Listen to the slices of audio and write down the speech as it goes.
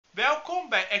Welkom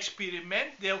bij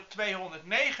experiment deel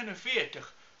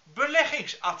 249,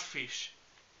 beleggingsadvies.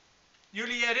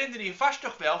 Jullie herinneren je vast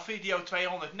toch wel video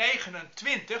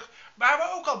 229, waar we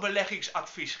ook al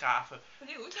beleggingsadvies gaven.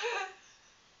 Benieuwd.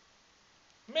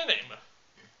 Meenemen.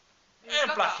 En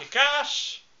een plakje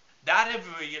kaas. Daar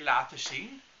hebben we je laten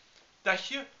zien dat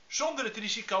je, zonder het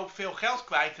risico op veel geld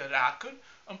kwijt te raken,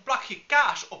 een plakje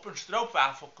kaas op een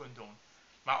stroopwafel kunt doen.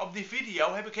 Maar op die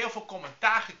video heb ik heel veel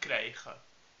commentaar gekregen.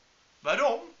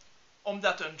 Waarom?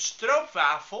 Omdat een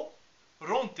stroopwafel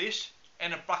rond is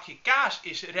en een plakje kaas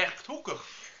is rechthoekig.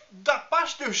 Dat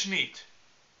past dus niet.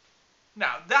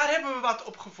 Nou, daar hebben we wat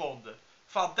op gevonden.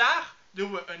 Vandaag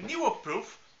doen we een nieuwe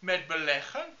proef met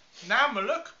beleggen,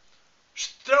 namelijk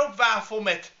stroopwafel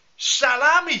met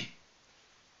salami.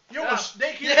 Jongens,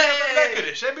 denken jullie dat het lekker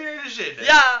is? Hebben jullie er zin in?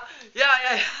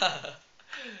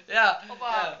 Ja,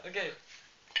 oké.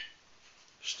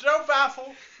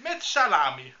 Stroopwafel met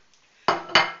salami.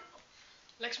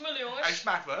 Lekker smullen, jongens. Hij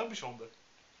smaakt wel heel bijzonder.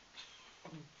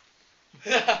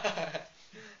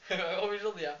 Heel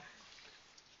bijzonder, ja.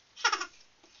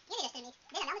 Jullie wisten het niet.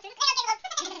 Dit is wel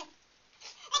natuurlijk.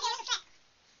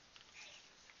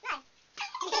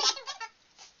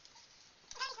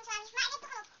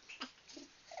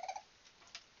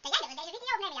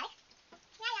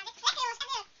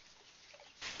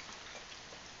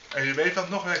 En je weet wat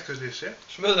nog lekker is, hè?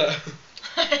 Smullen.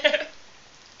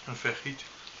 Een vergiet.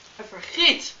 Een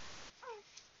vergiet.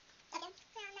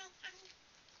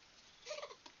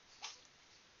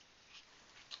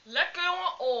 Lekker,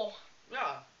 jongen. Oh,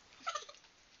 ja.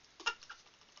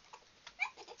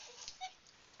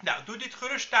 Nou, doe dit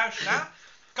gerust thuis na.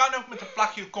 Kan ook met een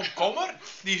plakje komkommer.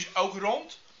 Die is ook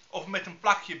rond. Of met een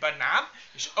plakje banaan.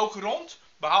 Die is ook rond.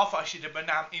 Behalve als je de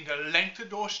banaan in de lengte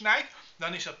doorsnijdt.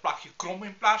 Dan is dat plakje krom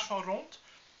in plaats van rond.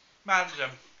 Maar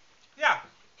ja.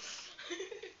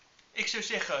 Ik zou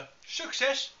zeggen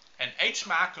succes en eet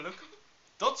smakelijk.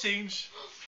 Tot ziens.